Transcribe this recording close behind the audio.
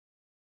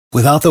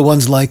Without the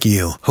ones like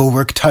you, who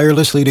work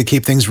tirelessly to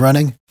keep things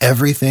running,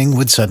 everything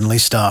would suddenly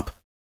stop.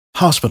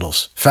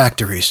 Hospitals,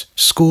 factories,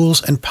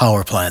 schools, and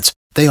power plants,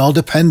 they all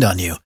depend on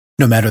you.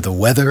 No matter the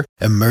weather,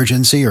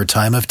 emergency, or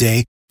time of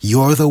day,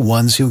 you're the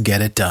ones who get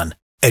it done.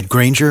 At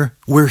Grainger,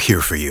 we're here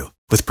for you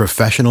with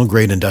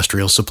professional-grade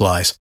industrial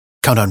supplies.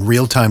 Count on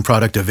real-time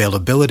product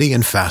availability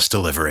and fast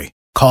delivery.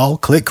 Call,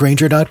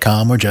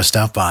 clickgrainger.com, or just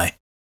stop by.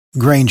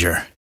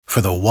 Grainger, for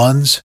the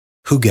ones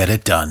who get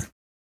it done.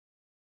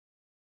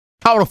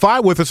 Power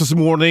 5 with us this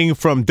morning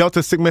from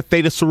Delta Sigma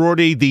Theta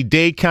Sorority, the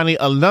Dade County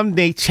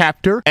Alumni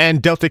Chapter,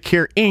 and Delta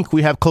Care Inc.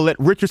 We have Colette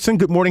Richardson.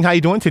 Good morning. How are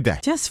you doing today?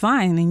 Just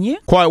fine. And you?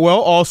 Quite well.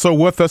 Also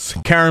with us,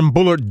 Karen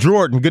Bullard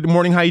Jordan. Good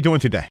morning. How are you doing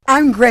today?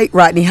 I'm great,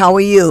 Rodney. How are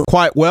you?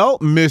 Quite well.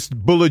 Miss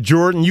Bullard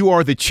Jordan, you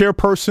are the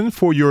chairperson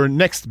for your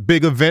next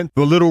big event,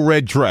 the Little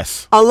Red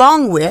Dress.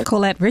 Along with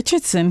Colette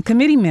Richardson,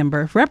 committee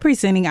member,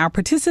 representing our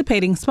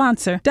participating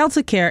sponsor,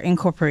 Delta Care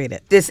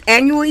Incorporated. This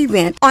annual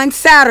event on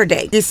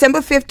Saturday,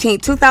 December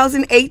 15, 2018,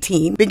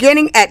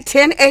 beginning at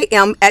 10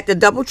 a.m. at the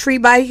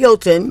DoubleTree by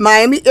Hilton,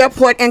 Miami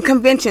Airport and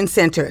Convention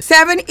Center,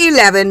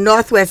 711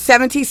 Northwest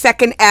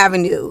 72nd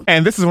Avenue.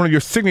 And this is one of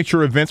your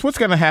signature events. What's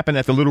going to happen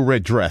at the Little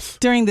Red Dress?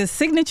 During this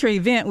signature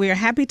event, we are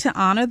happy to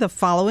honor the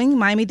following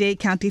Miami-Dade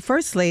County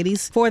First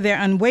Ladies for their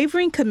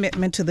unwavering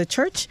commitment to the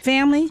church,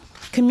 family,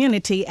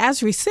 community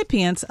as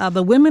recipients of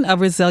the Women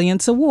of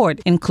Resilience Award,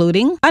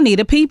 including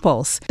Anita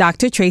Peoples,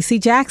 Dr. Tracy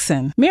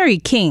Jackson, Mary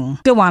King,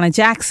 DeWanna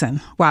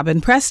Jackson, Robin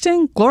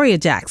Preston, Gloria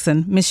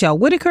Jackson, Michelle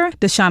Whitaker,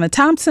 Deshauna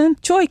Thompson,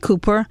 Joy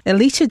Cooper,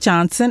 Alicia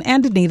Johnson,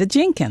 and Anita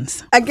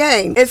Jenkins.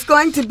 Again, it's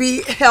going to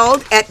be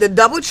held at the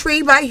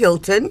DoubleTree by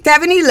Hilton,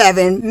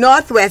 711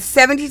 Northwest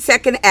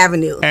 72nd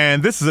Avenue.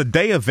 And this is a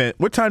day event.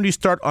 What time do you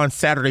start on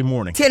Saturday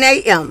morning? 10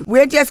 a.m.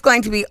 We're just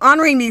going to be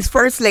honoring these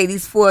First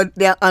Ladies for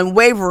their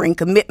unwavering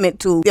commitment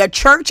to their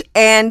church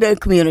and the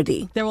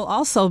community. There will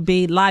also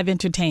be live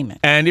entertainment.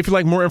 And if you'd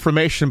like more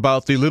information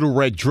about the Little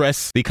Red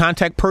Dress, the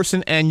contact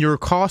person, and your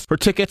cost for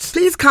tickets,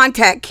 please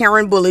contact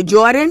Karen Bullard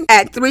Jordan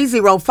at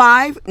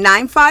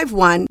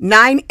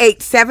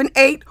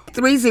 305-951-9878,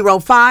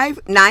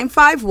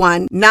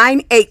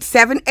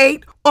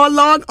 305-951-9878, or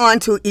log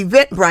on to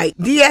Eventbrite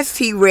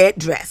DST Red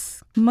Dress.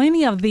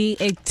 Many of the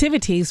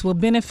activities will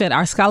benefit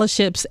our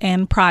scholarships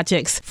and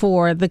projects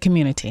for the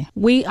community.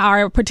 We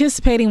are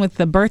participating with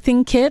the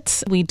birthing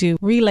kits. We do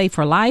Relay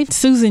for Life,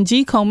 Susan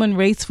G. Komen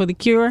Race for the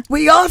Cure.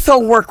 We also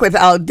work with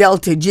our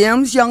Delta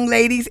Gyms young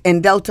ladies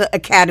and Delta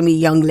Academy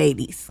young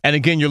ladies. And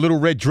again, your Little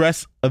Red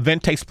Dress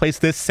event takes place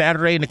this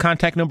Saturday. And the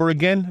contact number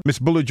again, Miss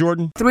Bullard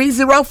Jordan?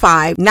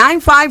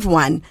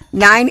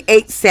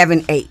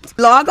 305-951-9878.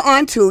 Log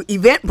on to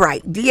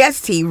Eventbrite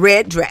DST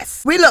Red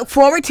Dress. We look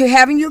forward to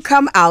having you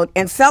come out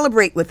and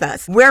celebrate with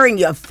us wearing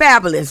your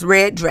fabulous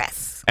red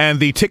dress.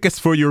 And the tickets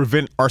for your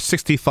event are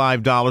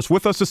 $65.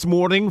 With us this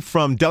morning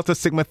from Delta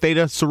Sigma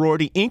Theta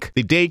Sorority, Inc.,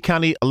 the Dade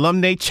County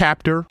Alumni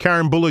Chapter,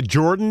 Karen Bullard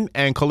Jordan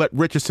and Colette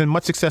Richardson.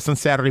 Much success on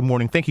Saturday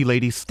morning. Thank you,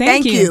 ladies.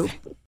 Thank you.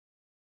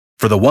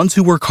 For the ones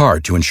who work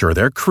hard to ensure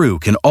their crew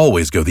can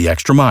always go the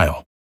extra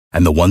mile,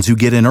 and the ones who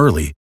get in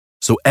early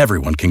so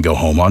everyone can go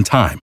home on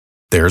time,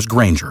 there's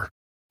Grainger,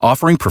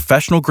 offering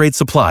professional-grade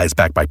supplies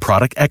backed by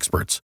product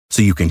experts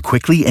so you can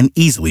quickly and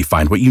easily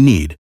find what you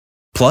need.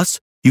 Plus,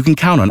 you can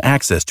count on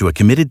access to a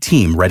committed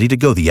team ready to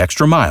go the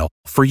extra mile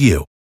for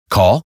you.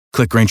 Call,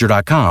 click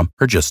Grainger.com,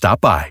 or just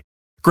stop by.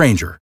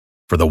 Grainger,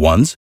 for the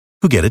ones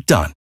who get it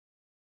done.